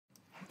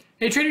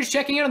Hey traders,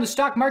 checking in on the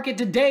stock market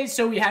today.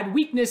 So we had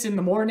weakness in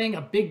the morning,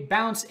 a big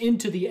bounce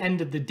into the end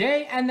of the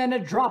day, and then a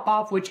drop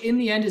off, which in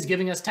the end is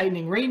giving us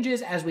tightening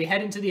ranges as we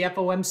head into the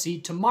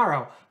FOMC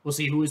tomorrow. We'll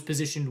see who is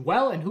positioned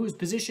well and who is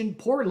positioned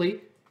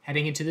poorly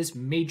heading into this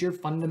major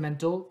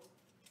fundamental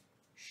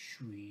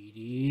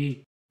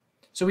sweetie.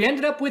 So we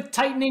ended up with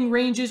tightening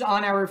ranges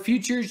on our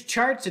futures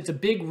charts. It's a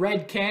big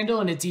red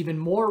candle and it's even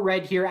more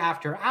red here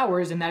after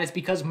hours, and that is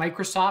because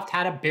Microsoft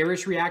had a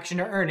bearish reaction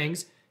to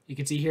earnings. You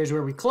can see here's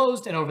where we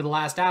closed, and over the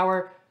last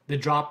hour, the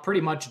drop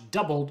pretty much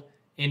doubled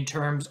in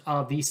terms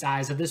of the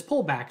size of this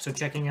pullback. So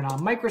checking in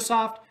on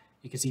Microsoft,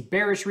 you can see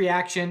bearish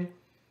reaction.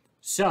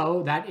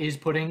 So that is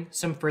putting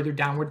some further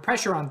downward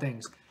pressure on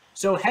things.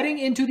 So heading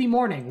into the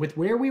morning with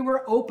where we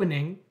were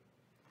opening,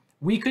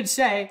 we could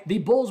say the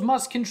bulls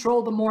must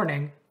control the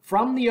morning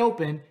from the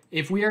open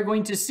if we are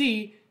going to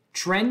see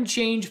trend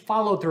change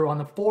follow through on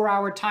the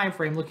 4-hour time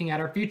frame looking at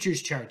our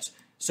futures charts.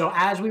 So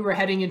as we were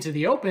heading into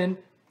the open,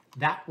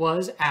 that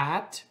was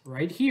at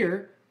right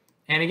here.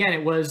 And again,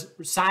 it was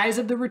size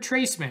of the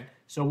retracement.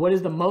 So what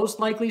is the most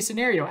likely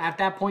scenario? At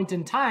that point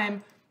in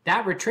time,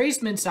 that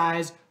retracement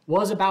size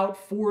was about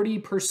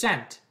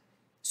 40%.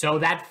 So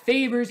that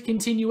favors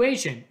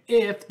continuation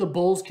if the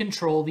bulls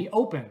control the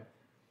open.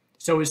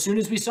 So as soon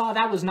as we saw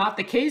that was not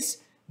the case,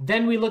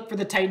 then we look for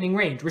the tightening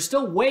range. We're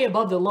still way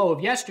above the low of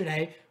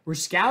yesterday. We're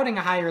scouting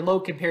a higher low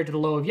compared to the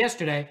low of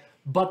yesterday,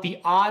 but the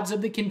odds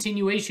of the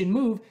continuation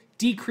move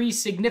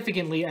decrease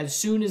significantly as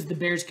soon as the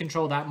bears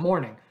control that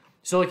morning.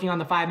 So looking on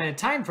the 5-minute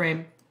time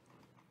frame,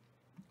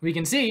 we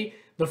can see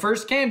the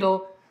first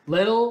candle,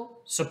 little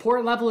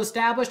support level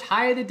established,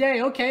 high of the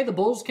day. Okay, the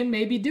bulls can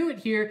maybe do it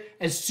here.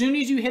 As soon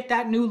as you hit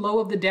that new low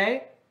of the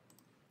day,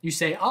 you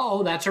say,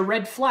 uh-oh, that's a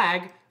red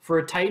flag for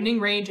a tightening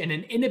range and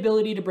an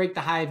inability to break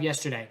the high of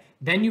yesterday.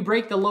 Then you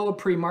break the low of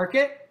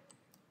pre-market,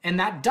 and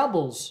that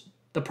doubles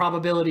the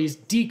probabilities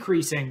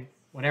decreasing,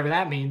 whatever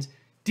that means,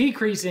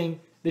 decreasing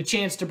the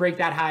chance to break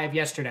that high of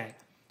yesterday.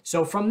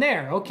 So from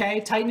there, okay,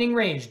 tightening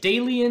range,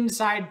 daily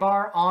inside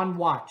bar on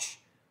watch.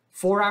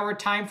 4-hour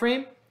time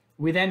frame.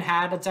 We then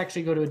had, let's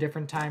actually go to a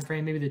different time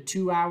frame, maybe the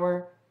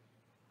 2-hour.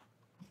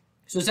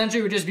 So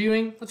essentially we're just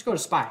viewing, let's go to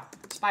SPY.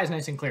 SPY is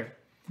nice and clear.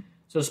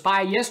 So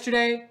SPY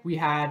yesterday, we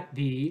had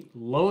the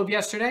low of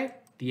yesterday,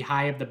 the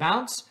high of the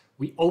bounce.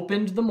 We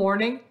opened the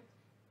morning,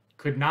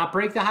 could not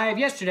break the high of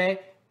yesterday,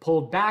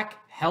 pulled back,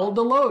 held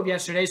the low of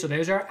yesterday. So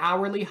there's our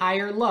hourly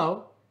higher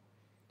low.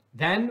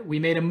 Then we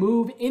made a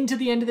move into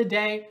the end of the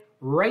day,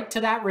 right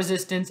to that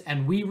resistance,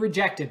 and we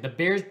rejected. The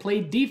bears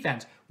played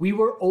defense. We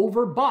were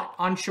overbought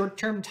on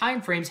short-term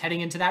time frames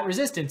heading into that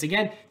resistance.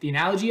 Again, the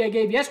analogy I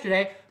gave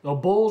yesterday, the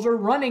bulls are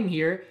running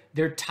here.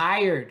 They're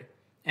tired,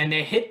 and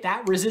they hit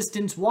that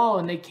resistance wall,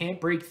 and they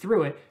can't break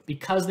through it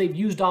because they've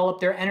used all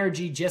up their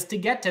energy just to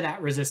get to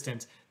that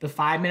resistance. The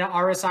 5-minute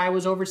RSI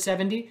was over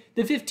 70.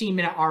 The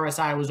 15-minute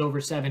RSI was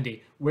over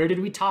 70. Where did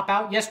we top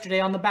out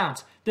yesterday on the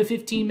bounce? The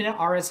 15-minute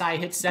RSI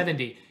hit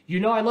 70. You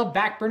know I love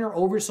backburner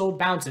oversold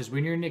bounces.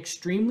 When you're in an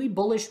extremely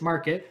bullish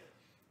market,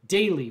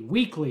 daily,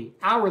 weekly,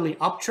 hourly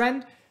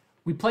uptrend,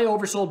 we play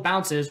oversold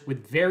bounces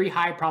with very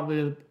high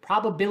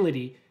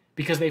probability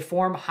because they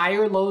form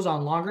higher lows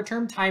on longer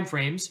term time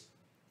frames,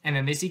 and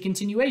then they see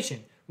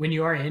continuation. When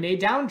you are in a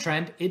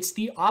downtrend, it's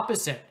the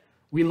opposite.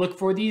 We look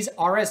for these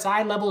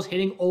RSI levels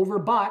hitting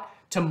overbought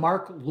to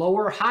mark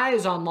lower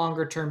highs on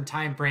longer term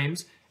time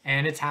frames,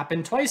 and it's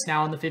happened twice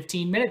now on the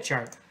 15-minute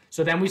chart.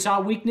 So then we saw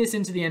weakness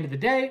into the end of the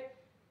day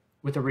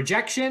with a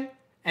rejection,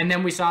 and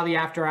then we saw the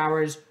after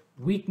hours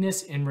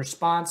weakness in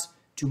response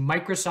to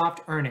Microsoft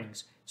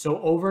earnings.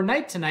 So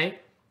overnight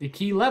tonight, the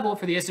key level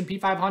for the S&P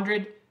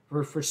 500,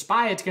 or for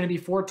SPY, it's going to be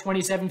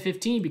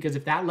 427.15, because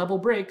if that level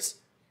breaks,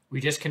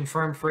 we just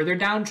confirm further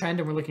downtrend,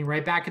 and we're looking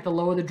right back at the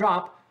low of the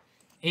drop.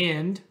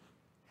 And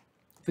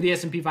for the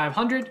S&P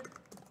 500,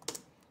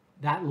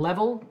 that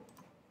level,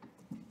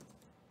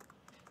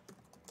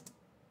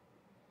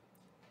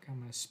 got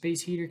my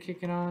space heater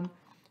kicking on.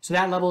 So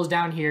that level is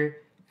down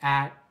here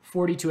at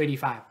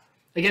 42.85.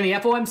 Again, the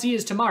FOMC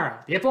is tomorrow.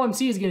 The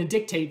FOMC is going to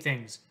dictate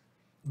things,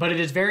 but it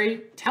is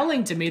very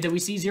telling to me that we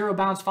see zero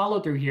bounce follow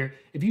through here.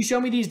 If you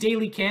show me these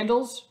daily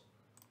candles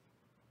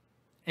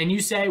and you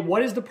say,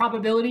 what is the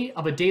probability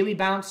of a daily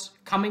bounce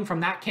coming from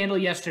that candle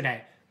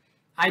yesterday?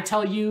 I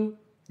tell you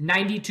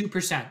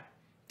 92%.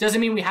 Doesn't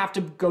mean we have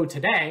to go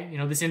today. You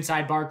know, this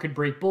inside bar could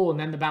break bull and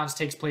then the bounce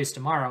takes place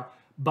tomorrow,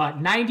 but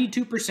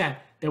 92%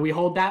 that we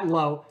hold that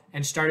low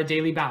and start a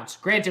daily bounce.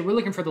 Granted, we're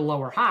looking for the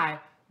lower high,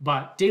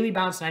 but daily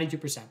bounce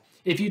 92%.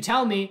 If you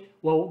tell me,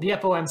 well, the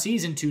FOMC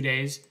is in 2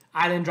 days,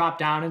 I then drop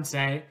down and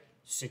say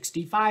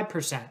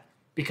 65%,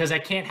 because I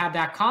can't have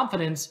that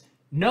confidence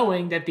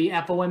knowing that the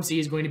FOMC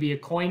is going to be a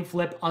coin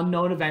flip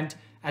unknown event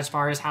as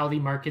far as how the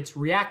markets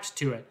react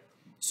to it.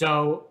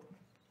 So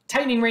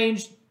tightening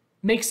range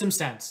makes some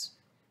sense.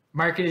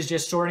 Market is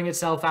just sorting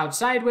itself out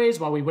sideways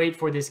while we wait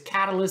for this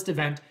catalyst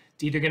event.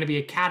 It's either going to be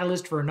a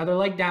catalyst for another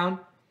leg down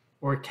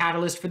or a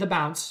catalyst for the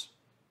bounce.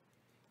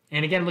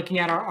 And again, looking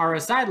at our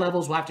RSI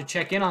levels, we'll have to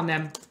check in on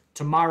them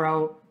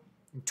tomorrow,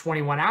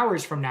 21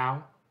 hours from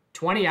now,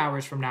 20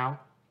 hours from now.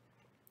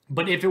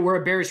 But if it were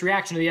a bearish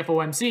reaction to the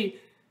FOMC,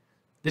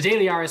 the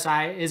daily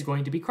RSI is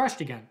going to be crushed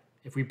again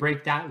if we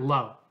break that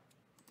low.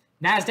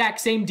 NASDAQ,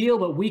 same deal,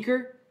 but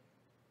weaker.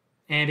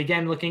 And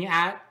again, looking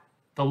at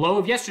the low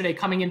of yesterday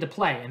coming into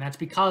play, and that's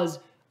because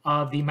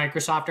of the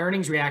Microsoft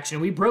earnings reaction.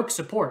 We broke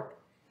support.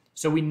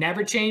 So we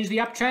never changed the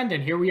uptrend,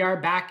 and here we are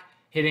back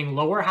hitting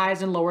lower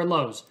highs and lower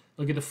lows.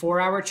 Look at the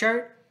 4-hour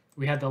chart.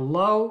 We had the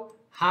low,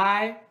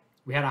 high.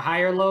 We had a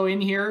higher low in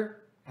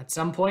here at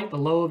some point, the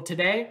low of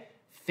today.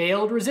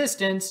 Failed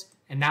resistance,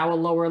 and now a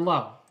lower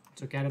low.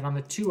 Let's look at it on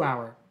the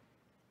 2-hour.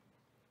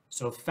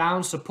 So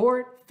found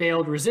support,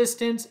 failed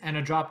resistance, and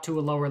a drop to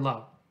a lower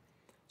low.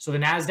 So the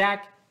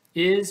NASDAQ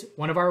is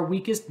one of our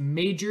weakest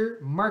major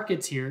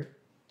markets here.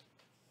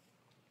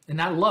 And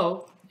that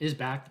low is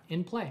back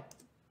in play.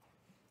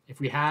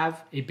 If we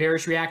have a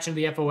bearish reaction to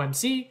the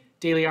FOMC,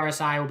 daily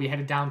RSI will be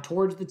headed down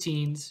towards the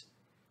teens.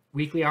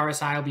 Weekly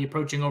RSI will be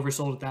approaching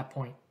oversold at that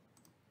point.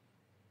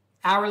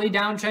 Hourly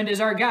downtrend is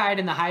our guide,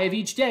 and the high of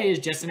each day is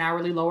just an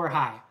hourly lower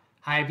high.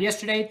 High of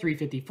yesterday,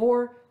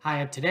 354. High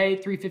of today,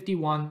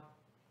 351.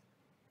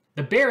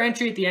 The bear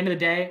entry at the end of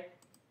the day,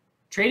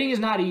 trading is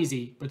not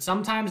easy, but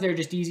sometimes they're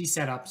just easy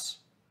setups.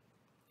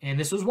 And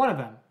this was one of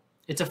them.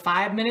 It's a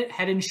 5-minute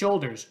head and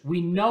shoulders.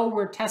 We know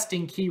we're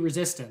testing key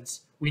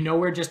resistance. We know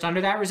we're just under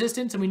that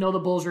resistance, and we know the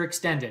bulls are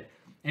extended.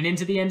 And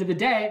into the end of the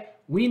day,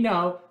 we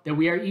know that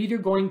we are either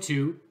going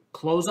to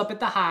close up at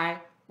the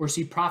high or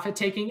see profit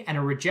taking and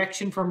a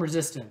rejection from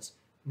resistance.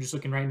 I'm just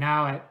looking right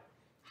now at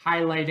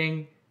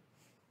highlighting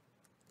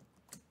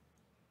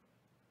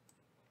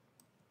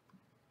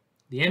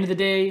the end of the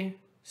day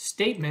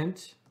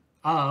statement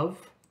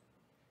of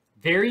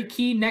very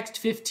key next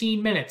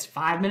 15 minutes.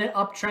 5-minute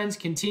uptrends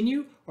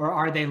continue, or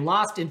are they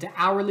lost into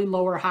hourly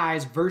lower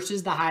highs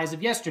versus the highs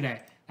of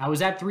yesterday? That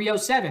was at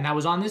 307. That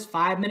was on this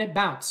 5-minute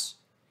bounce.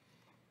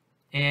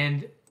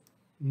 And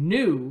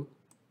knew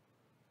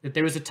that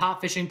there was a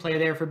top fishing play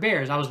there for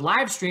bears. I was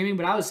live streaming,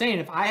 but I was saying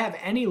if I have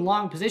any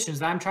long positions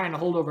that I'm trying to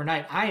hold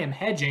overnight, I am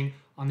hedging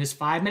on this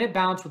 5-minute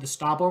bounce with a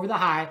stop over the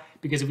high,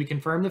 because if we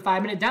confirm the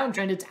 5-minute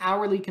downtrend, it's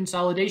hourly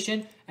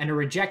consolidation and a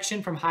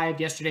rejection from high of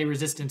yesterday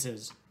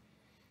resistances.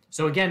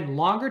 So again,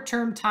 longer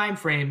term time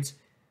frames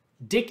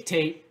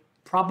dictate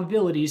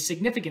probabilities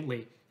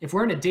significantly. If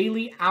we're in a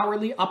daily,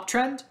 hourly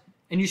uptrend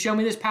and you show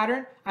me this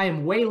pattern, I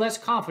am way less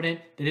confident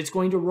that it's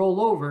going to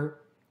roll over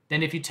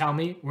than if you tell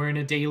me we're in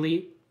a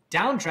daily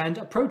downtrend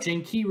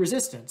approaching key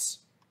resistance.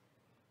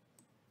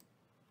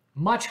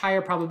 Much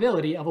higher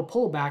probability of a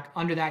pullback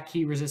under that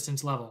key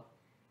resistance level.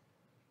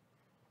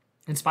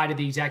 In spite of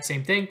the exact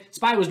same thing,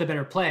 SPY was the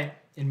better play,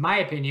 in my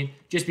opinion,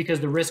 just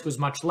because the risk was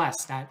much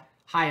less. That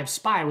high of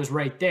SPY was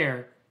right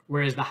there,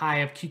 whereas the high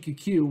of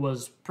QQQ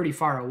was pretty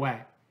far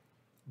away.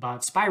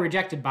 But SPY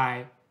rejected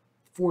by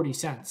 40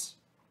 cents.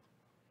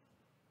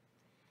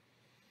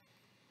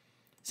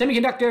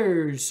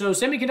 Semiconductors. So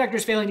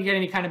semiconductors failing to get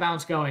any kind of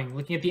bounce going.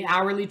 Looking at the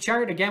hourly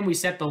chart, again, we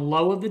set the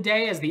low of the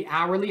day as the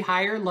hourly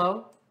higher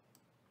low.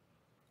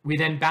 We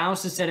then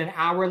bounced and set an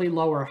hourly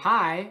lower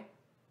high.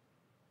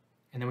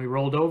 And then we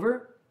rolled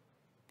over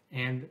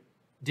and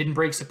didn't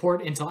break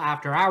support until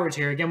after hours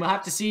here. Again, we'll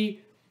have to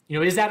see,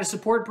 is that a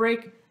support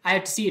break? I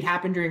have to see it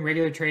happen during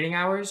regular trading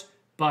hours.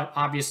 But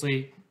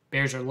obviously,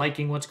 bears are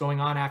liking what's going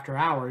on after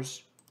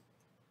hours.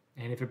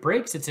 And if it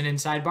breaks, it's an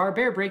inside bar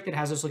bear break that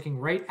has us looking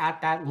right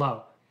at that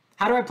low.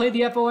 How do I play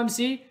the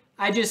FOMC?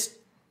 I just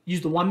use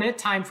the 1-minute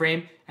time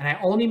frame, and I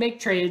only make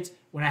trades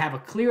when I have a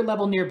clear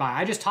level nearby.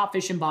 I just top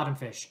fish and bottom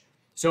fish.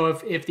 So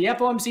if the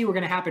FOMC were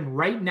going to happen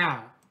right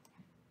now,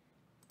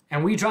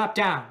 and we drop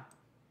down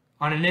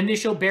on an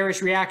initial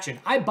bearish reaction,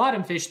 I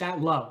bottom fish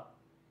that low.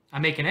 I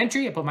make an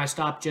entry, I put my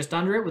stop just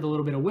under it with a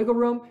little bit of wiggle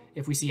room.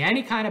 If we see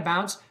any kind of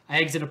bounce, I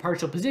exit a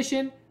partial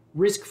position,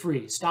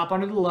 risk-free, stop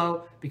under the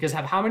low, because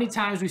of how many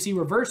times we see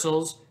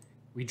reversals,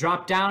 we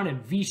drop down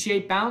and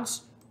V-shape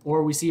bounce,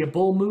 or we see a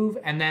bull move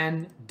and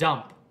then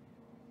dump.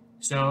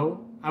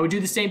 So I would do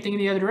the same thing in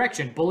the other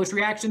direction. Bullish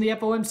reaction to the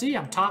FOMC,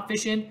 I'm top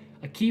fishing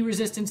a key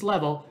resistance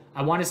level.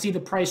 I want to see the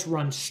price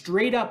run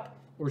straight up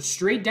or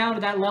straight down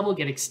to that level,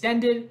 get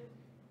extended.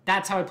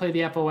 That's how I play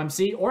the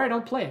FOMC, or I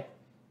don't play it.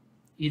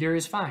 Either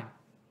is fine.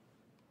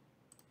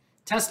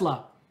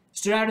 Tesla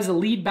stood out as a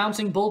lead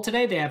bouncing bull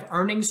today. They have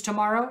earnings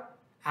tomorrow.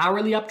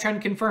 Hourly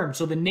uptrend confirmed.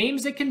 So the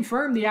names that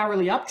confirm the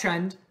hourly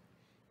uptrend,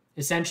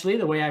 essentially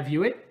the way I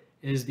view it,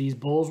 is these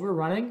bulls were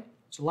running.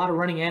 There's a lot of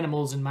running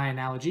animals in my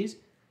analogies.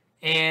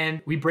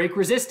 And we break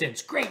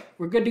resistance. Great,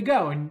 we're good to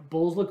go. And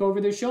bulls look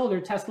over their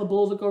shoulder. Tesla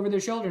bulls look over their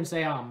shoulder and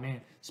say, oh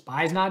man,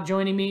 SPY's not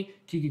joining me.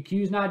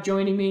 QQQ's not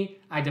joining me.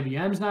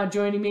 IWM's not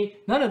joining me.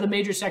 None of the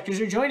major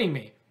sectors are joining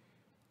me.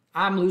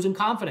 I'm losing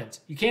confidence.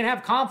 You can't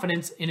have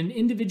confidence in an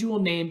individual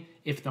name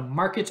if the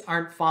markets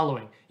aren't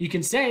following. You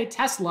can say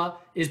Tesla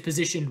is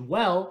positioned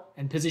well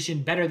and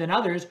positioned better than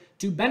others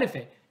to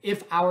benefit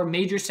if our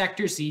major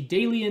sectors see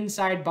daily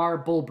inside bar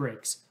bull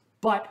breaks.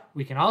 But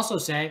we can also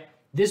say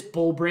this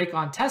bull break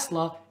on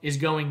Tesla is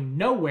going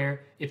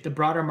nowhere if the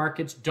broader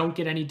markets don't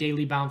get any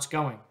daily bounce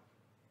going.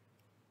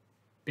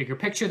 Bigger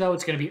picture though,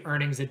 it's going to be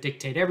earnings that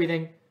dictate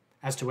everything.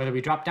 as to whether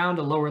we drop down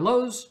to lower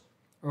lows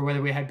or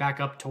whether we head back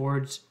up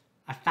towards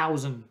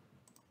 1,000.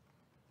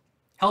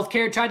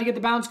 Healthcare tried to get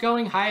the bounce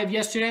going. High of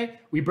yesterday,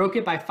 we broke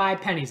it by 5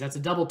 pennies. That's a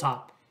double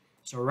top.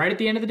 So right at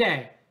the end of the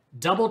day,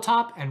 double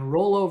top and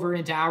roll over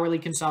into hourly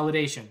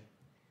consolidation.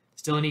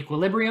 Still in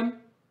equilibrium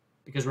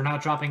because we're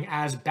not dropping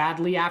as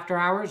badly after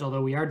hours,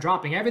 although we are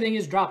dropping. Everything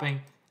is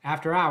dropping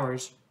after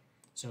hours.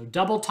 So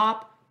double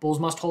top, bulls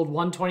must hold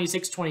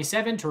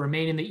 126.27 to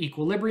remain in the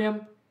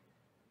equilibrium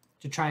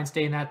to try and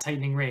stay in that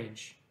tightening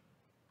range.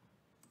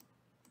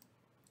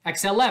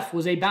 XLF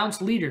was a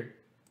bounce leader.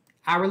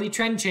 Hourly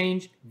trend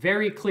change,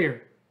 very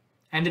clear.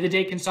 End of the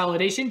day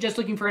consolidation, just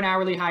looking for an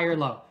hourly high or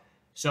low.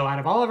 So out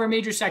of all of our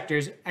major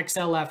sectors,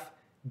 XLF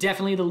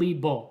definitely the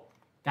lead bull.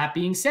 That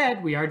being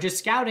said, we are just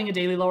scouting a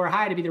daily lower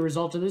high to be the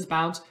result of this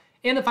bounce,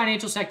 and the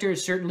financial sector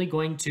is certainly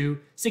going to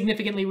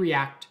significantly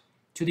react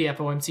to the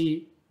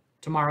FOMC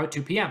tomorrow at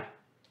 2 p.m.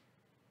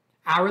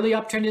 Hourly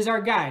uptrend is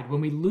our guide.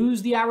 When we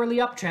lose the hourly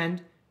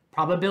uptrend,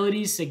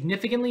 probabilities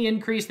significantly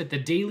increase that the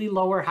daily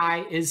lower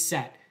high is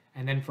set.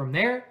 And then from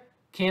there,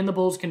 can the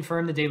bulls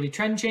confirm the daily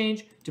trend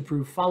change to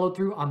prove follow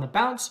through on the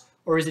bounce,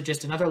 or is it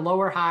just another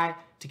lower high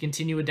to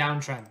continue a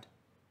downtrend?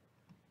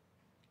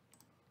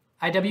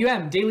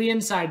 IWM, daily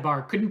inside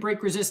bar, couldn't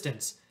break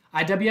resistance.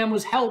 IWM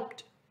was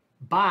helped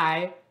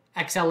by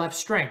XLF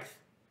strength.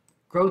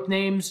 Growth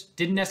names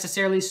didn't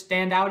necessarily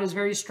stand out as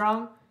very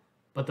strong,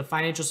 but the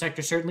financial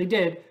sector certainly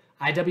did.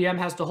 IWM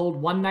has to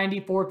hold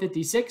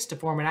 194.56 to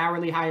form an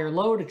hourly high or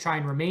low to try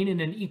and remain in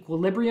an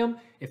equilibrium.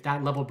 If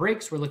that level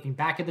breaks, we're looking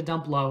back at the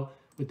dump low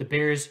with the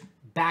bears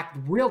back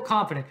real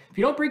confident. If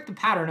you don't break the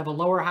pattern of a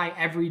lower high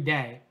every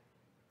day,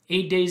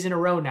 8 days in a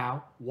row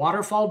now,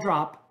 waterfall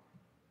drop,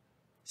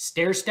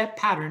 stair step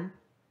pattern,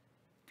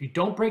 if you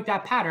don't break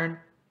that pattern,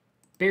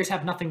 bears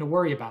have nothing to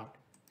worry about.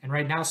 And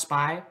right now,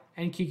 SPY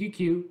and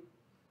QQQ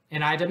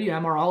and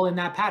IWM are all in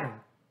that pattern.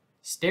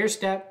 Stair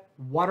step,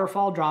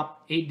 waterfall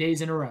drop, 8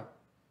 days in a row.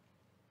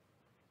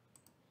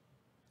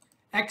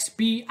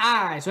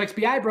 XBI. So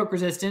XBI broke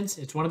resistance.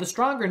 It's one of the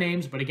stronger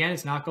names, but again,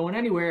 it's not going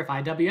anywhere if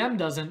IWM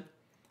doesn't.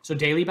 So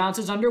daily bounce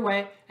is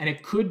underway, and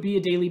it could be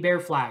a daily bear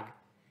flag.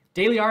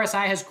 Daily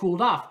RSI has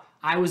cooled off.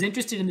 I was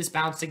interested in this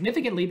bounce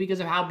significantly because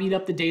of how beat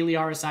up the daily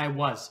RSI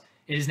was.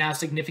 It is now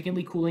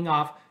significantly cooling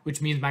off,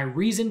 which means my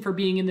reason for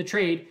being in the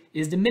trade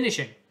is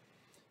diminishing.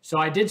 So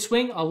I did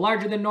swing a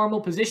larger than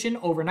normal position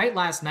overnight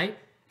last night,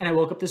 and I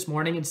woke up this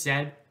morning and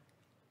said,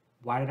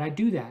 why did I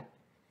do that?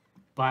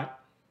 But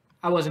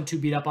I wasn't too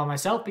beat up on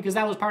myself because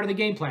that was part of the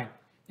game plan.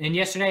 And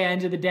yesterday I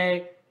ended the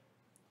day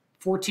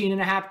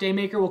 14.5 day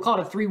maker. We'll call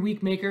it a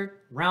 3-week maker,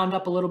 round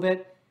up a little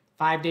bit,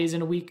 5 days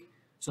in a week.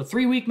 So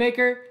 3-week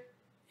maker,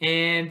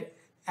 and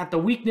at the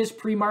weakness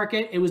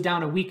pre-market, it was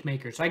down a week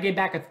maker. So I gave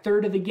back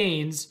 1/3 of the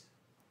gains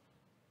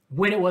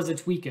when it was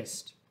its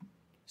weakest.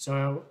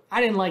 So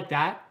I didn't like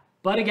that.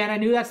 But again, I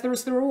knew that's the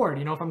risk of the reward.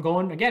 You know, if I'm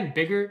going, again,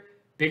 bigger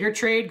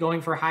trade,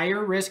 going for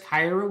higher risk,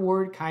 higher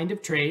reward kind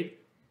of trade,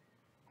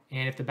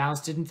 and if the bounce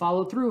didn't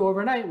follow through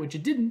overnight, which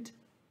it didn't,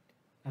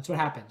 that's what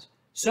happens.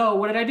 So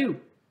what did I do?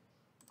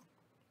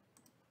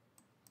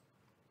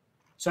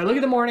 So I look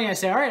at the morning, I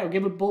say, all right, I'll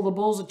give the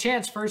bulls a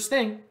chance first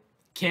thing.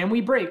 Can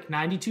we break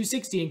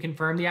 92.60 and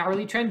confirm the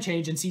hourly trend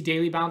change and see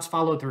daily bounce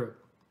follow through?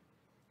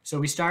 So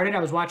we started, I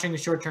was watching the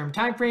short-term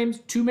time frames.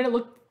 2 minute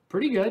looked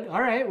pretty good.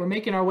 All right, we're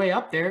making our way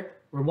up there.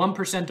 We're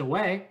 1%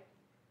 away.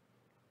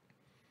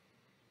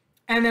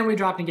 And then we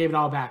dropped and gave it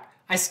all back.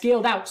 I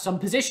scaled out some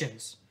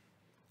positions.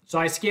 So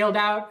I scaled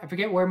out, I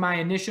forget where my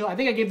initial, I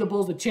think I gave the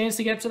bulls the chance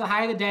to get up to the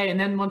high of the day. And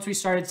then once we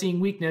started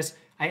seeing weakness,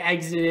 I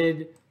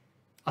exited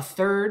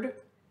 1/3.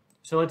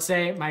 So let's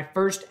say my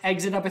first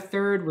exit up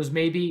 1/3 was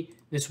maybe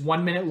this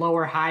 1 minute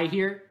lower high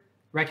here,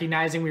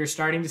 recognizing we were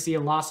starting to see a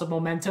loss of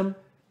momentum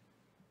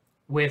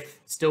with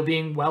still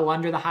being well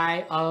under the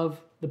high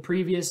of the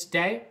previous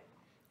day.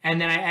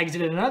 And then I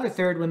exited another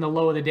 1/3 when the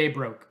low of the day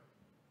broke.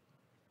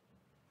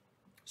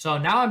 So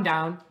now I'm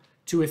down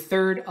to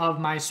 1/3 of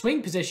my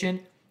swing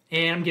position,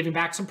 and I'm giving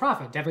back some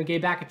profit. Definitely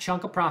gave back a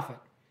chunk of profit.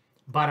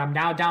 But I'm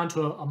now down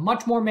to a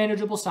much more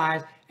manageable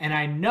size, and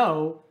I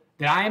know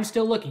that I am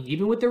still looking,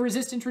 even with the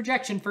resistance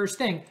rejection first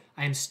thing,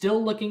 I am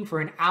still looking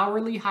for an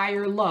hourly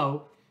higher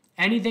low,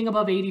 anything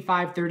above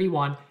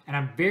 85.31, and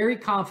I'm very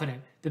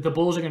confident that the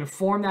bulls are going to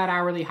form that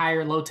hourly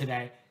higher low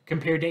today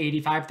compared to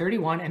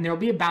 85.31, and there'll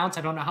be a bounce.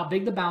 I don't know how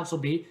big the bounce will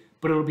be,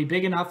 but it'll be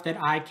big enough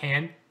that I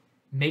can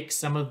make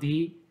some of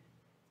the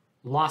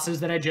losses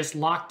that I just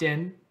locked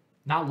in,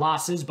 not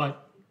losses,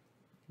 but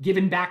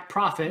given back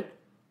profit,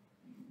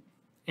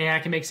 and I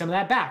can make some of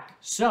that back.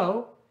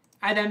 So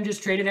I then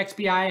just traded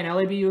XBI and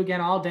LABU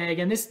again all day.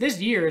 Again,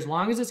 this year, as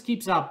long as this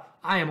keeps up,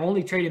 I am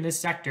only trading this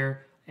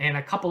sector and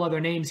a couple other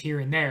names here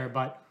and there,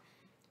 but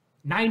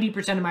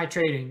 90% of my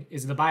trading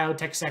is the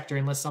biotech sector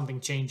unless something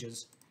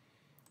changes.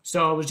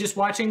 So I was just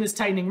watching this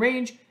tightening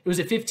range. It was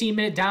a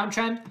 15-minute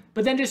downtrend,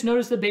 but then just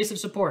noticed the base of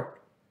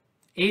support,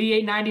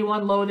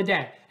 88.91 low of the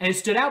day. And it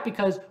stood out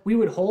because we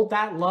would hold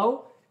that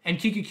low and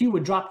QQQ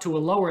would drop to a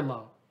lower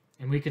low.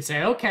 And we could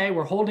say, okay,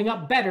 we're holding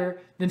up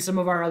better than some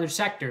of our other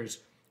sectors.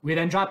 We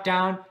then dropped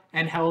down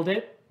and held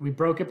it. We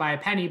broke it by a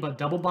penny, but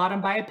double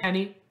bottom by a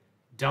penny,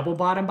 double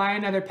bottom by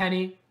another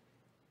penny,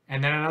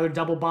 and then another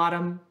double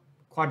bottom,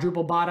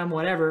 quadruple bottom,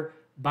 whatever,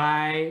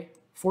 by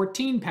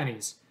 14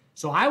 pennies.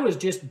 So I was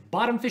just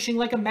bottom fishing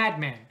like a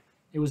madman.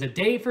 It was a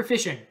day for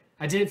fishing.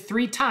 I did it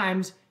 3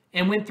 times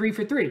and went 3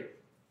 for 3.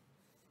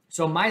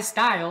 So my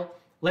style,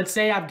 let's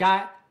say I've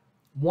got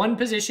one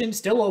position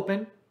still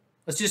open.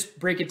 Let's just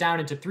break it down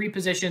into 3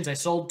 positions. I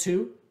sold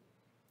 2.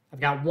 I've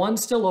got 1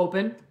 still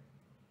open.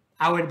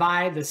 I would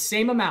buy the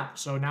same amount.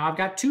 So now I've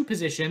got 2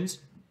 positions.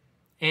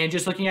 And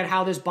just looking at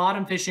how this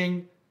bottom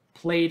fishing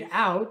played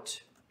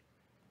out.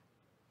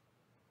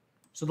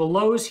 So the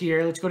lows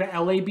here, let's go to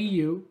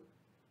LABU.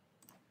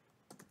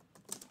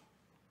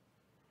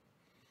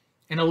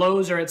 And the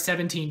lows are at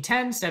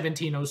 1710,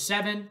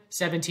 1707,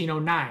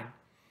 1709.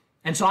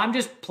 And so I'm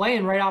just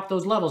playing right off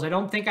those levels. I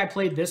don't think I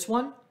played this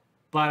one,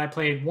 but I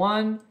played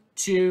 1,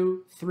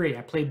 2, 3.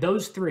 I played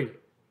those 3.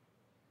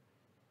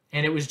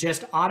 And it was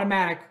just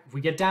automatic. If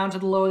we get down to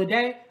the low of the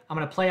day, I'm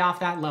going to play off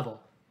that level.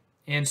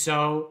 And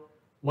so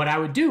what I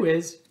would do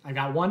is I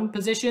got one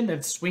position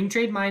that's swing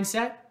trade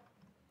mindset.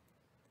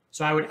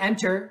 So I would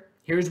enter,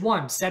 here's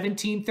one,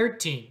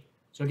 1713.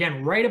 So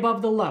again, right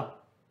above the low.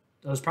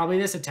 That was probably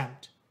this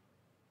attempt.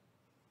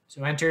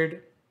 So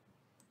entered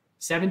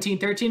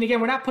 1713. Again,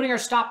 we're not putting our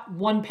stop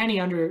 1 penny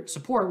under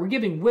support. We're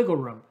giving wiggle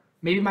room.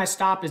 Maybe my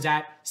stop is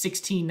at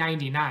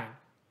 16.99.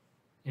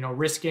 You know,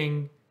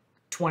 risking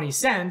 20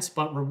 cents,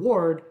 but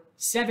reward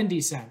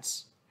 70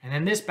 cents. And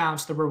then this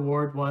bounce, the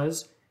reward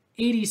was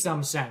 80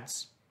 some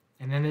cents.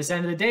 And then this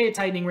end of the day,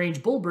 tightening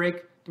range bull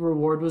break, the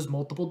reward was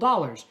multiple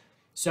dollars.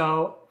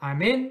 So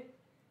I'm in.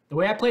 The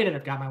way I played it,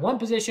 I've got my one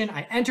position.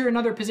 I enter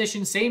another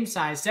position, same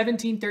size,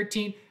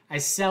 1713. I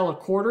sell a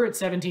quarter at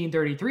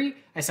 1733.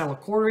 I sell a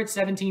quarter at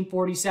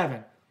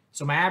 1747.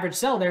 So my average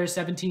sell there is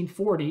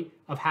 1740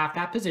 of half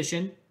that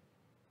position,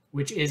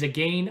 which is a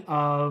gain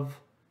of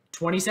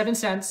 27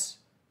 cents,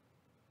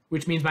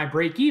 which means my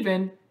break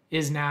even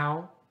is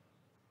now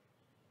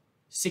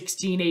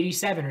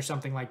 1687 or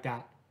something like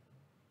that.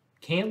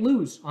 Can't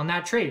lose on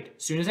that trade.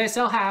 As soon as I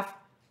sell half,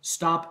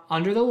 stop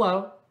under the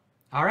low.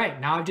 All right,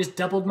 now I've just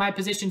doubled my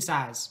position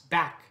size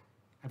back.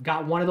 I've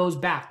got one of those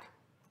back.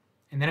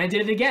 And then I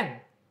did it again.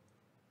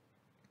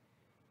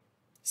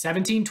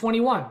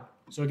 1721.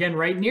 So again,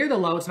 right near the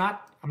low.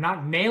 I'm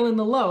not nailing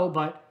the low,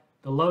 but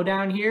the low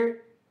down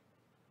here,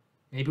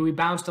 maybe we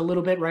bounced a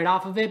little bit right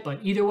off of it, but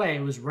either way,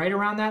 it was right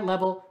around that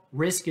level.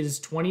 Risk is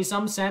 20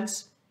 some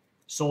cents.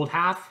 Sold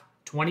half,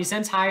 20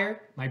 cents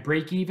higher. My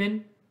break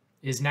even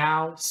is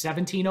now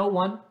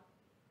 1701.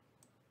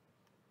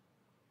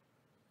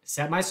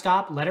 Set my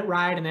stop, let it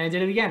ride, and then I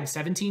did it again,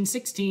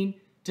 1716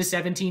 to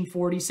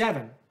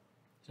 1747.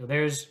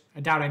 So I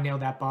doubt I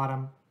nailed that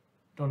bottom.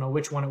 Don't know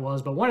which one it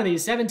was, but one of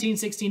these,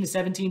 1716 to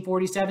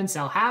 1747,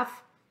 sell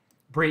half.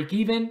 Break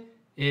even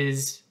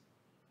is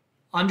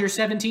under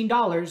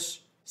 $17.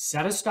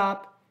 Set a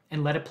stop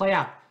and let it play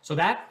out. So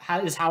that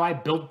is how I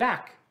built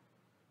back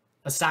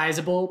a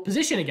sizable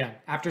position again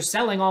after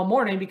selling all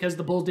morning because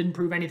the bulls didn't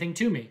prove anything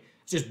to me.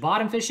 It's just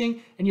bottom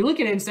fishing. And you look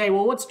at it and say,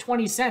 well, what's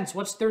 20 cents?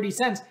 What's 30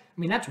 cents? I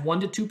mean, that's 1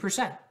 to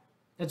 2%.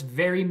 That's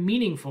very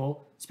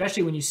meaningful,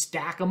 especially when you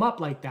stack them up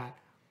like that.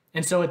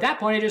 And so at that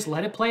point, I just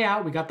let it play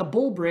out. We got the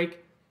bull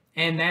break.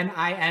 And then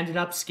I ended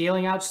up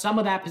scaling out some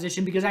of that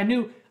position because I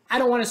knew I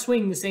don't want to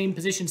swing the same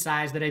position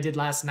size that I did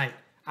last night.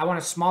 I want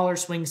a smaller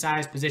swing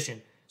size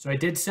position. So I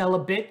did sell a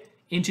bit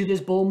into this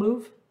bull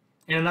move.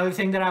 And another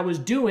thing that I was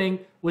doing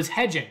was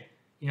hedging.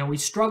 You know, we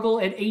struggle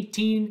at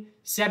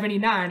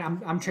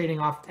 1879. I'm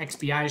trading off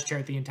XBI's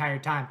chart the entire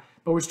time.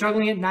 But we're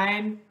struggling at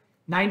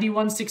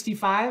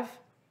 91.65.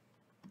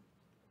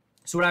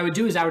 So what I would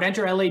do is I would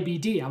enter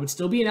LABD. I would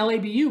still be in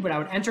LABU, but I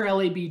would enter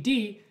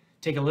LABD,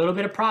 take a little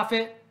bit of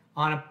profit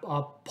on a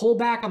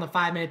pullback on the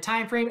 5-minute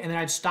time frame, and then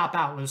I'd stop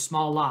out with a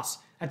small loss.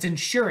 That's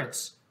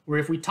insurance, where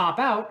if we top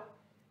out,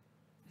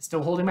 I'm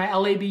still holding my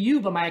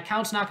LABU, but my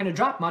account's not going to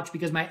drop much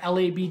because my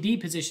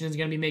LABD position is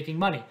going to be making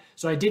money.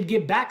 So I did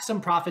give back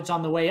some profits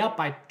on the way up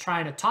by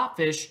trying to top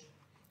fish,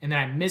 and then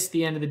I missed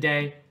the end of the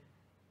day.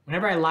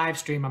 Whenever I live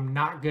stream, I'm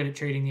not good at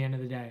trading the end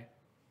of the day.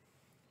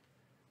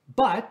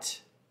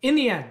 But in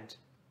the end,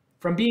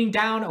 from being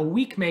down a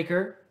week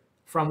maker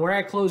from where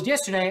I closed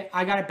yesterday,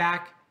 I got it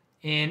back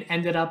and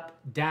ended up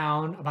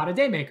down about a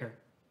day maker,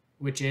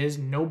 which is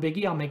no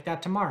biggie. I'll make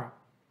that tomorrow.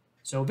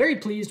 So very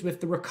pleased with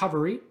the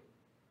recovery.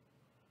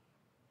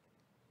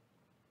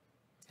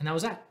 And that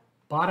was that.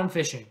 Bottom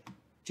fishing.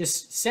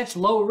 Just such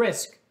low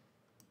risk.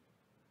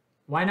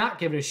 Why not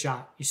give it a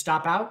shot? You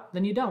stop out,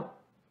 then you don't.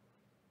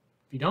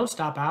 If you don't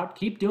stop out,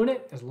 keep doing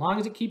it as long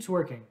as it keeps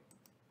working.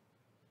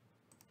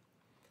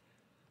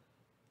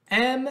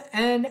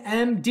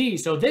 MNMD.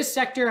 So this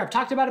sector, I've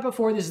talked about it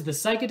before. This is the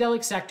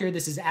psychedelic sector.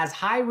 This is as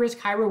high risk,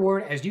 high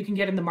reward as you can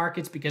get in the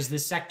markets because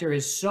this sector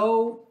is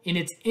so in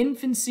its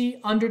infancy,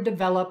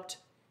 underdeveloped,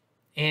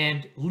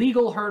 and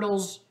legal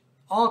hurdles,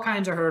 all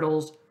kinds of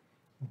hurdles.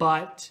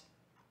 But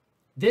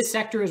this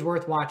sector is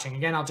worth watching.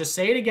 Again, I'll just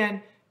say it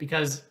again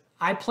because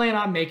I plan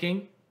on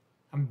making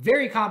I'm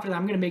very confident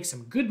I'm going to make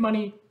some good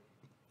money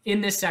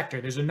in this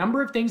sector. There's a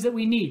number of things that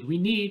we need. We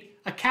need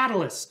a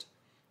catalyst.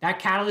 That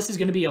catalyst is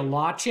going to be a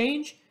law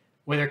change,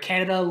 whether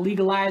Canada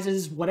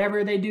legalizes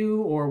whatever they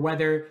do, or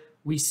whether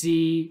we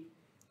see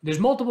there's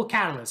multiple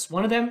catalysts.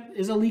 One of them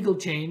is a legal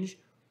change.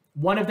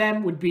 One of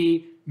them would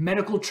be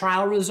medical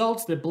trial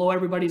results that blow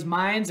everybody's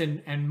minds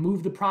and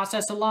move the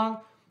process along.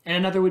 And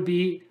another would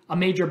be a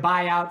major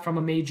buyout from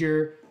a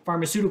major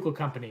pharmaceutical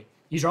company.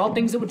 These are all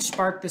things that would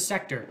spark the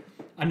sector.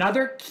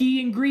 Another key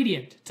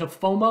ingredient to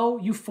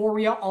FOMO,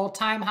 euphoria,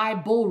 all-time high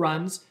bull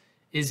runs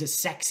is a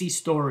sexy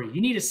story.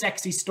 You need a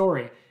sexy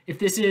story. If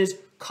this is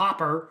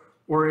copper,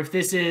 or if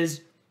this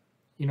is,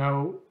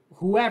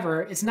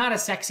 whoever, it's not a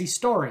sexy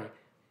story.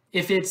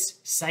 If it's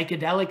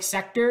psychedelic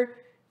sector,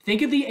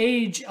 think of the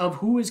age of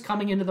who is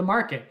coming into the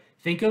market.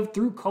 Think of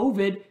through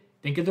COVID,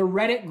 think of the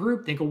Reddit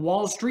group, think of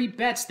Wall Street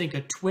Bets, think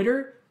of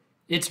Twitter.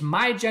 It's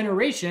my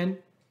generation.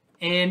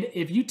 And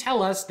if you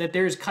tell us that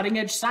there's cutting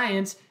edge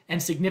science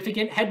and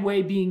significant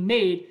headway being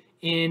made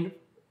in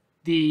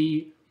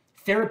the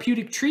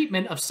therapeutic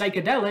treatment of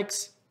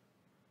psychedelics,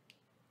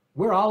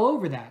 we're all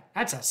over that.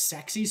 That's a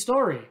sexy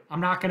story. I'm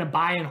not going to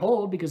buy and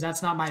hold because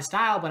that's not my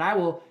style, but I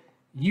will.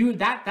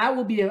 That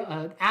will be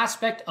an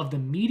aspect of the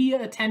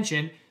media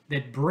attention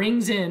that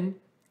brings in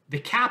the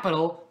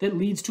capital that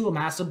leads to a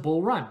massive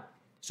bull run.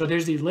 So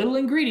there's these little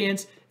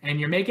ingredients, and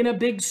you're making a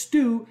big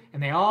stew,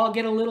 and they all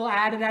get a little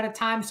added at a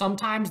time.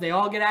 Sometimes they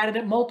all get added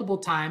at multiple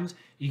times.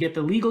 You get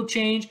the legal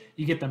change,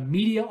 you get the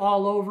media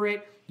all over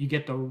it, you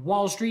get the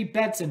Wall Street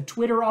Bets and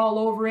Twitter all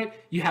over it.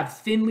 You have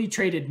thinly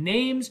traded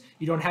names.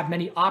 You don't have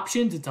many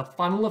options. It's a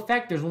funnel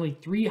effect. There's only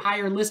 3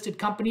 higher listed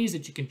companies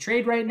that you can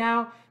trade right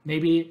now.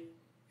 Maybe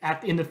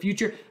in the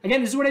future.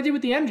 Again, this is what I did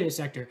with the MJ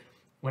sector.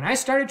 When I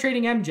started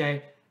trading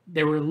MJ,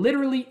 there were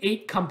literally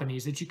 8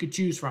 companies that you could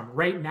choose from.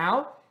 Right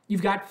now,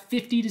 you've got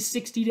 50 to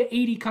 60 to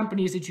 80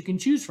 companies that you can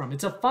choose from.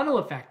 It's a funnel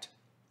effect.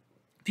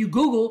 If you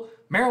Google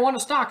marijuana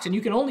stocks and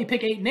you can only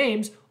pick 8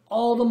 names,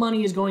 all the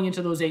money is going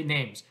into those 8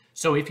 names.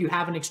 So if you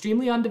have an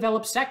extremely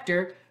undeveloped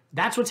sector,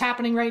 that's what's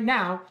happening right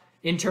now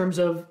in terms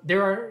of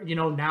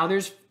now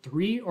there's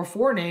 3 or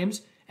 4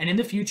 names, and in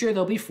the future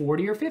there'll be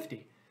 40 or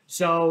 50.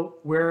 So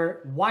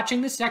we're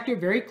watching the sector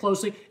very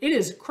closely. It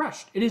is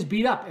crushed. It is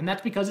beat up. And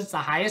that's because it's the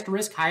highest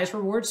risk, highest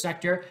reward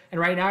sector.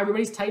 And right now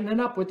everybody's tightening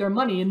up with their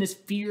money in this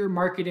fear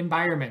market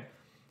environment.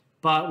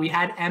 But we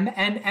had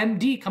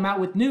MNMD come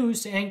out with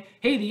news saying,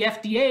 hey, the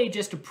FDA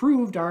just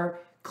approved our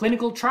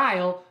clinical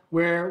trial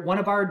where one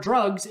of our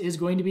drugs is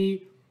going to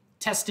be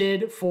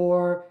tested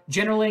for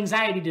general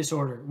anxiety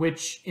disorder,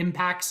 which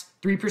impacts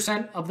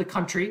 3% of the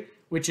country,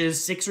 which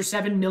is 6 or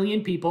 7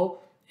 million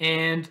people.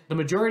 And the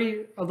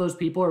majority of those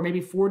people, or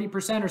maybe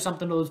 40% or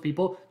something of those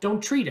people, don't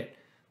treat it.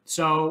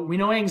 So we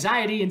know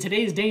anxiety in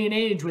today's day and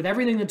age with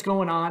everything that's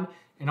going on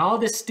and all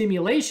this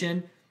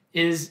stimulation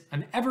is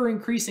an ever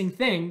increasing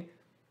thing.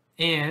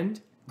 And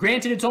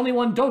granted, it's only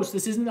 1 dose.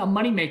 This isn't a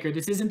moneymaker.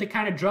 This isn't the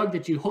kind of drug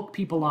that you hook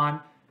people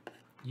on,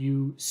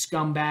 you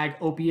scumbag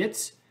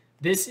opiates.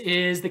 This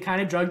is the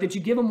kind of drug that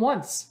you give them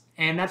once.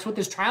 And that's what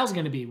this trial is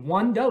going to be,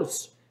 1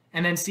 dose,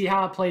 and then see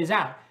how it plays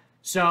out.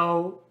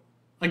 So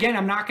again,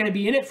 I'm not going to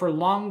be in it for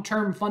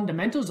long-term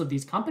fundamentals of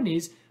these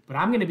companies, but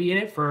I'm going to be in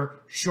it for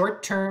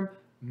short-term,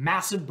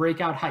 massive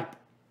breakout hype.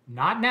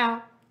 Not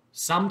now,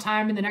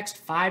 sometime in the next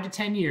 5 to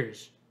 10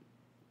 years.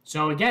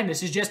 So again,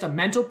 this is just a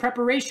mental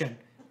preparation.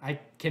 I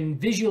can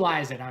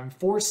visualize it. I'm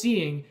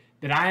foreseeing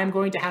that I am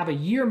going to have a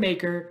year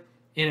maker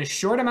in a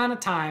short amount of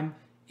time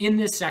in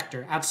this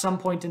sector at some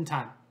point in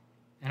time.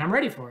 And I'm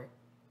ready for it.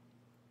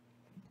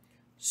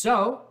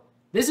 So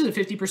this is a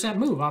 50%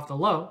 move off the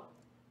low.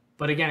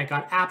 But again, it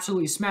got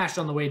absolutely smashed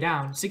on the way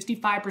down.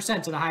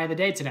 65% to the high of the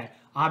day today.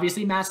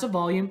 Obviously massive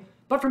volume.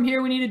 But from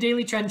here, we need a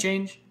daily trend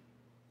change.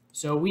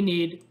 So we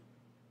need,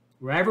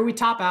 wherever we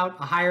top out,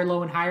 a higher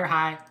low and higher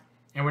high.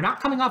 And we're not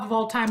coming off of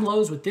all-time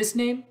lows with this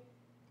name.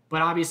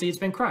 But obviously, it's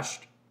been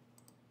crushed.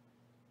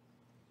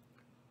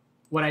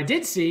 What I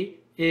did see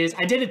is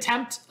I did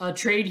attempt a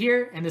trade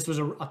here. And this was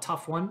a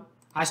tough one.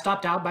 I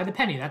stopped out by the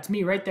penny. That's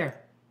me right there.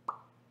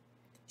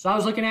 So I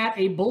was looking at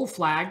a bull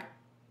flag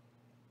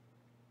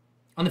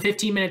on the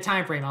 15-minute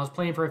time frame. I was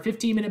playing for a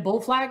 15-minute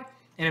bull flag,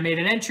 and I made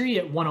an entry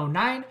at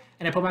 109,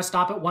 and I put my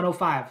stop at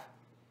 105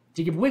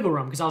 to give wiggle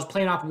room because I was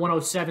playing off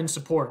 107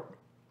 support.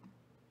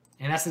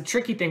 And that's the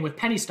tricky thing with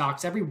penny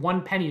stocks. Every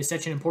 1 penny is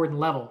such an important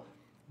level.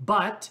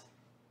 But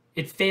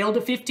it failed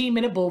a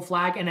 15-minute bull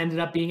flag and ended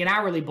up being an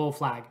hourly bull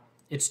flag.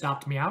 It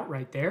stopped me out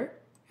right there,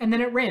 and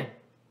then it ran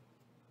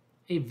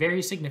a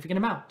very significant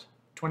amount,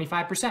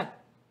 25%.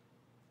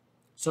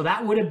 So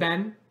that would have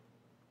been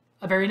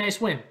a very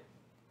nice win.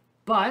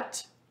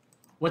 But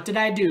what did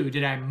I do?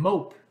 Did I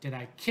mope? Did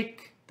I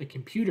kick the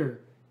computer?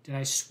 Did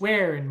I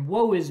swear and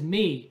woe is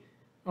me?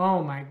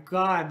 Oh my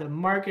God, the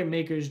market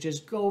makers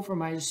just go for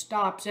my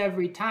stops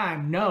every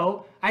time.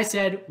 No, I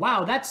said,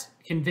 wow, that's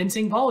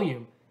convincing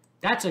volume.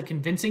 That's a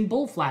convincing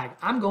bull flag.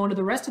 I'm going to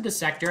the rest of the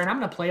sector and I'm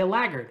going to play a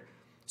laggard.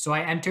 So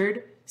I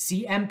entered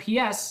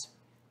CMPS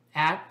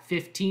at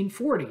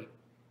 1540.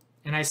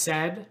 And I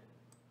said,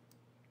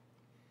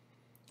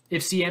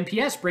 If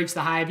CMPS breaks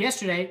the high of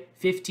yesterday,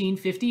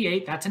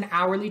 1558, that's an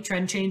hourly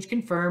trend change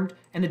confirmed,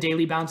 and the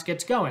daily bounce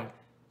gets going.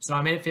 So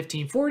I'm in at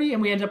 1540,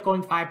 and we end up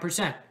going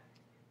 5%.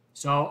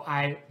 So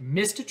I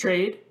missed a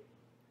trade,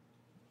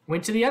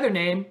 went to the other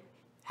name,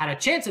 had a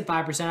chance at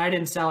 5%. I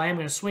didn't sell. I am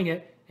going to swing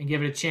it and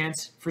give it a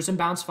chance for some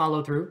bounce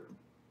follow through.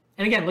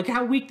 And again, look at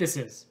how weak this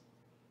is.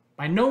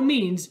 By no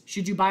means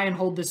should you buy and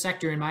hold this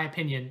sector, in my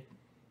opinion,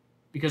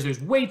 because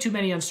there's way too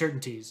many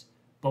uncertainties.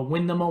 But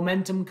when the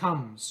momentum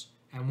comes,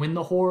 and when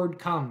the horde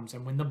comes,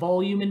 and when the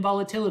volume and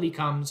volatility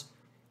comes,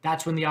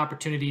 that's when the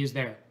opportunity is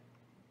there.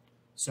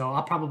 So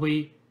I'll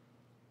probably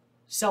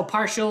sell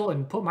partial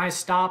and put my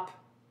stop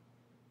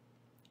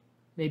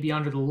maybe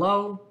under the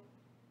low.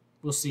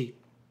 We'll see.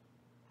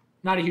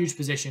 Not a huge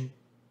position,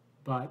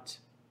 but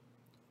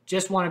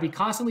just want to be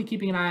constantly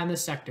keeping an eye on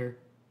this sector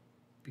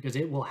because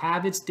it will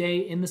have its day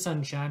in the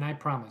sunshine, I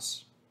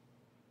promise.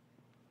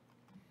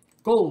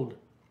 Gold.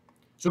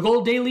 So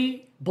gold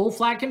daily, bull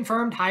flag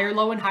confirmed, higher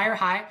low and higher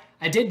high.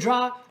 I did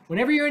draw,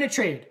 whenever you're in a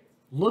trade,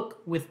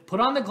 put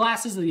on the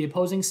glasses of the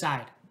opposing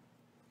side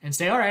and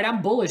say, all right,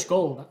 I'm bullish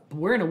gold.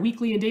 We're in a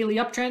weekly and daily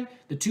uptrend.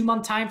 The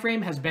 2-month time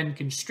frame has been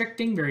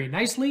constricting very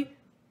nicely.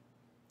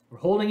 We're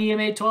holding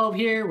EMA 12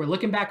 here. We're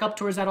looking back up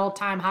towards that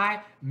all-time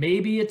high.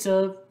 Maybe it's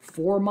a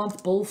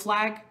 4-month bull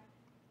flag.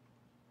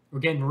 We're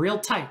getting real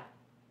tight.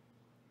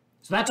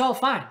 So that's all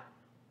fine.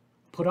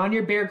 Put on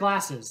your bear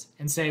glasses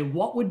and say,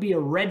 what would be a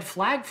red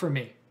flag for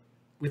me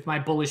with my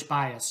bullish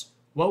bias?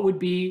 What would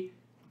be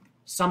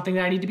something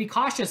that I need to be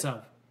cautious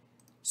of?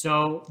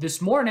 So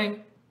this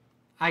morning,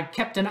 I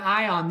kept an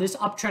eye on this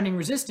uptrending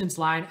resistance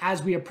line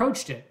as we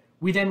approached it.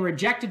 We then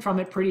rejected from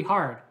it pretty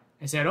hard.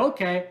 I said,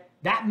 okay,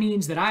 that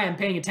means that I am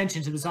paying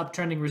attention to this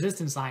uptrending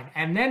resistance line.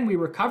 And then we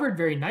recovered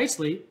very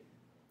nicely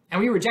and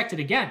we rejected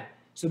again.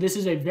 So this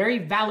is a very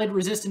valid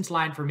resistance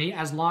line for me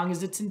as long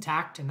as it's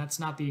intact, and that's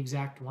not the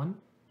exact one,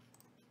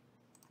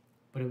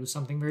 but it was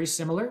something very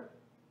similar.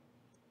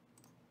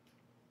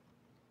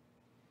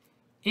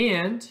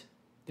 And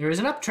there is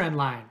an uptrend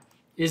line.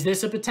 Is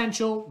this a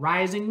potential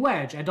rising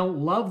wedge? I don't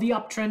love the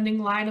uptrending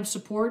line of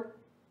support,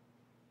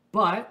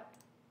 but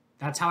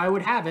that's how I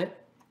would have it.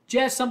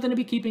 Just something to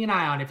be keeping an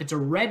eye on. If it's a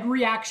red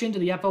reaction to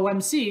the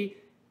FOMC,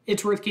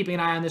 it's worth keeping an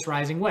eye on this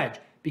rising wedge.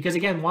 Because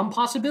again, one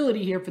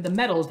possibility here for the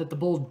metals that the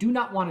bulls do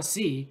not want to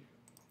see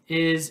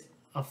is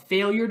a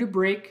failure to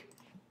break.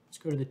 Let's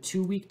go to the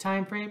 2-week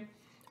time frame.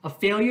 A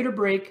failure to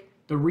break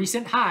the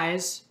recent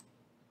highs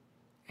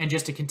and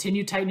just a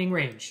continued tightening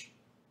range.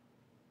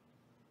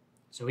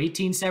 So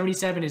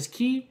 1877 is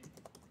key,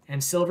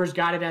 and silver's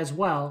got it as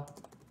well.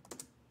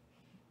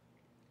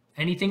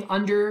 Anything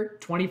under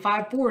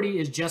 2540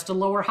 is just a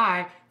lower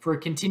high for a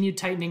continued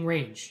tightening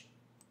range.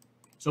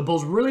 So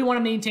bulls really want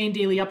to maintain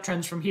daily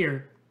uptrends from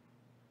here.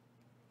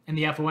 And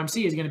the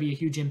FOMC is going to be a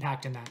huge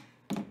impact in that.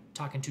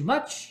 Talking too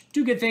much,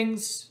 do good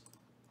things.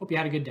 Hope you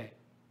had a good day.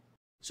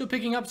 So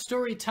picking up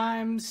story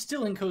time,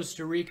 still in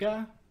Costa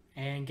Rica,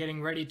 and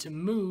getting ready to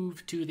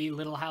move to the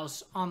little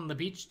house on the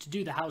beach to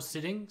do the house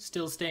sitting.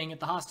 Still staying at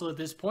the hostel at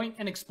this point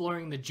and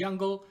exploring the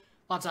jungle.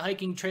 Lots of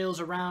hiking trails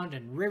around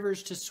and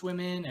rivers to swim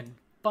in and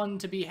fun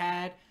to be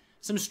had.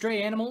 Some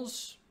stray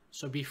animals,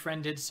 so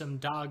befriended some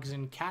dogs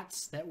and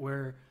cats that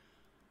were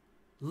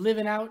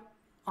living out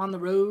on the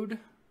road,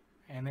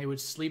 and they would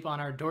sleep on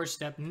our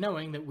doorstep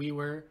knowing that we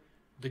were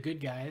the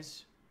good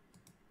guys.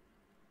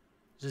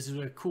 This is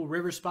a cool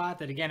river spot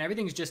that, again,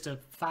 everything's just a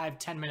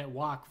 5-10 minute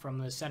walk from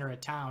the center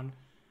of town.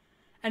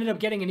 Ended up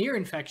getting an ear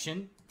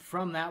infection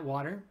from that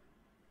water,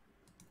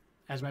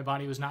 as my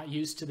body was not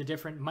used to the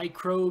different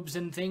microbes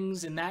and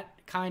things in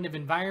that kind of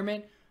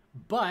environment,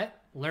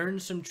 but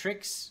learned some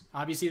tricks.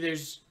 Obviously,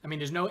 there's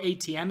no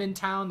ATM in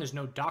town, there's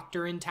no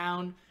doctor in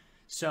town,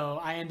 so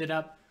I ended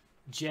up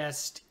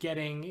just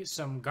getting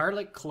some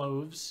garlic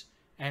cloves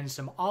and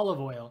some olive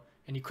oil,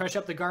 and you crush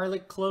up the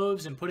garlic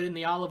cloves and put it in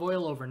the olive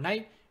oil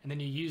overnight, and then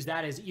you use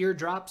that as ear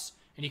drops,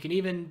 and you can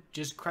even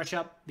just crush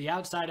up the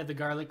outside of the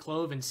garlic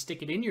clove and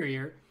stick it in your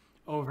ear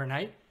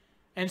overnight.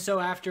 And so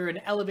after an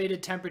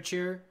elevated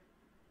temperature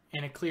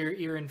and a clear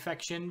ear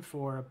infection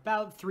for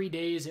about 3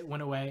 days, it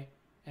went away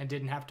and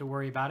didn't have to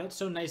worry about it.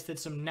 So nice that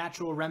some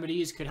natural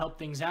remedies could help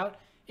things out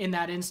in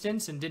that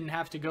instance and didn't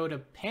have to go to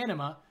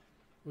Panama,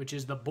 which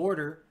is the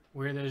border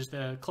where there's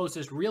the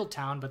closest real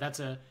town, but that's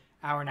a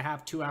 1.5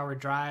 to 2 hour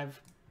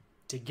drive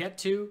to get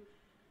to.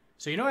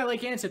 So you know I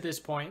like ants at this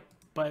point,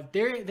 but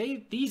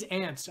these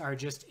ants are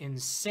just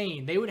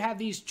insane. They would have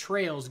these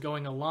trails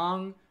going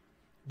along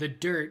the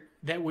dirt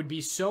that would be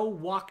so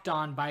walked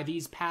on by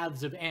these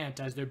paths of ant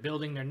as they're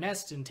building their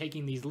nests and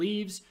taking these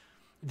leaves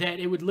that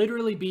it would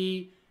literally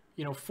be,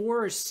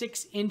 4 or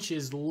 6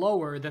 inches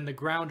lower than the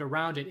ground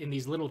around it in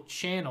these little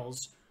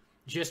channels,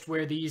 just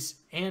where these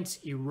ants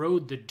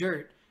erode the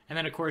dirt. And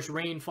then, of course,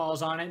 rain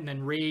falls on it, and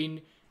then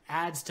rain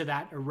adds to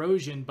that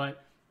erosion.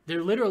 But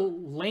they're literal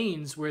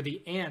lanes where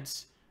the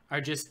ants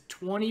are just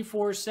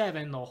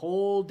 24/7 the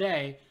whole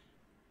day,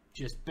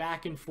 just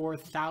back and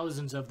forth,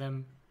 thousands of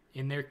them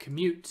in their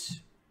commutes.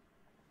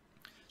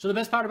 So the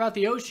best part about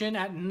the ocean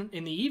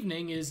in the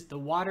evening is the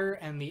water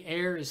and the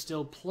air is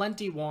still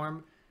plenty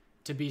warm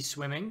to be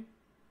swimming.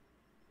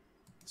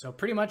 So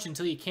pretty much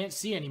until you can't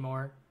see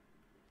anymore,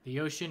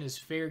 the ocean is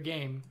fair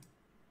game.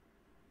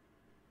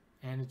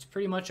 And it's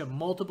pretty much a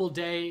multiple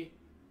day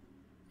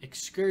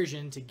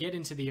excursion to get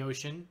into the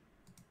ocean.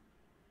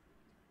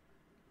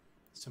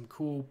 Some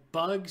cool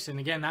bugs. And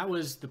again, that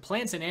was the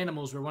plants and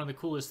animals were one of the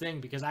coolest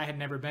things because I had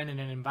never been in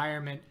an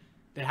environment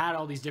that had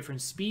all these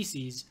different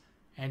species,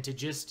 and to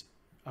just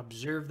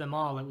observe them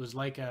all, it was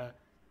like a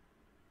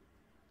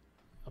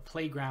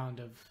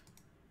playground of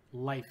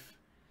life.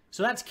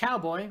 So that's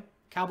Cowboy.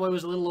 Cowboy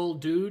was a little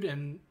old dude,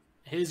 and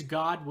his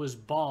god was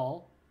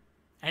ball.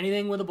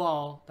 Anything with a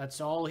ball,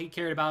 that's all he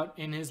cared about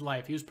in his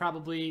life. He was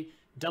probably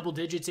double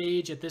digits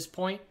age at this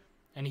point,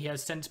 and he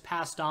has since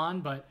passed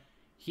on, but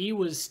he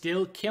was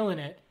still killing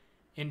it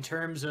in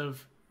terms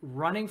of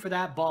running for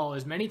that ball.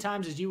 As many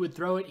times as you would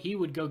throw it, he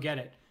would go get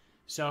it.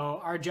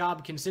 So our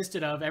job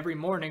consisted of every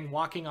morning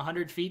walking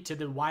 100 feet to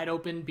the wide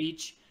open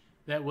beach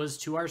that was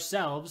to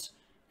ourselves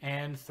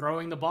and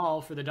throwing the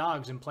ball for the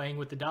dogs and playing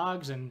with the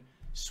dogs and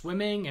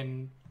swimming,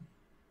 and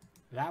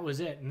that was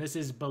it. And this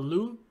is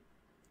Baloo.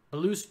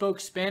 Baloo spoke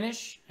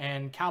Spanish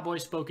and Cowboy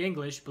spoke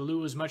English. Baloo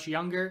was much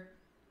younger.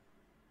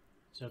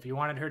 So if you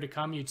wanted her to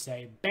come, you'd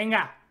say,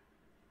 "Venga!"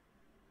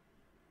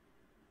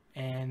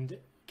 And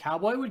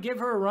Cowboy would give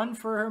her a run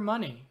for her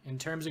money in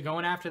terms of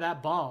going after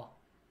that ball.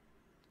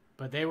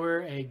 But they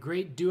were a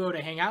great duo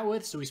to hang out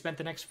with, so we spent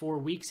the next 4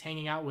 weeks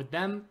hanging out with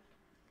them.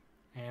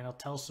 And I'll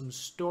tell some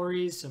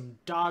stories, some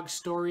dog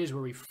stories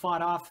where we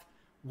fought off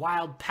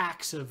wild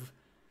packs of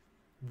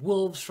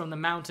wolves from the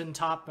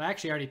mountaintop. I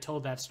actually already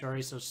told that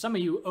story, so some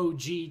of you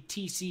OG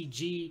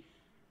TCG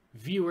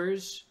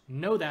viewers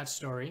know that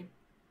story.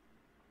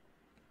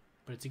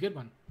 But it's a good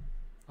one.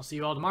 I'll see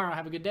you all tomorrow.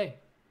 Have a good day.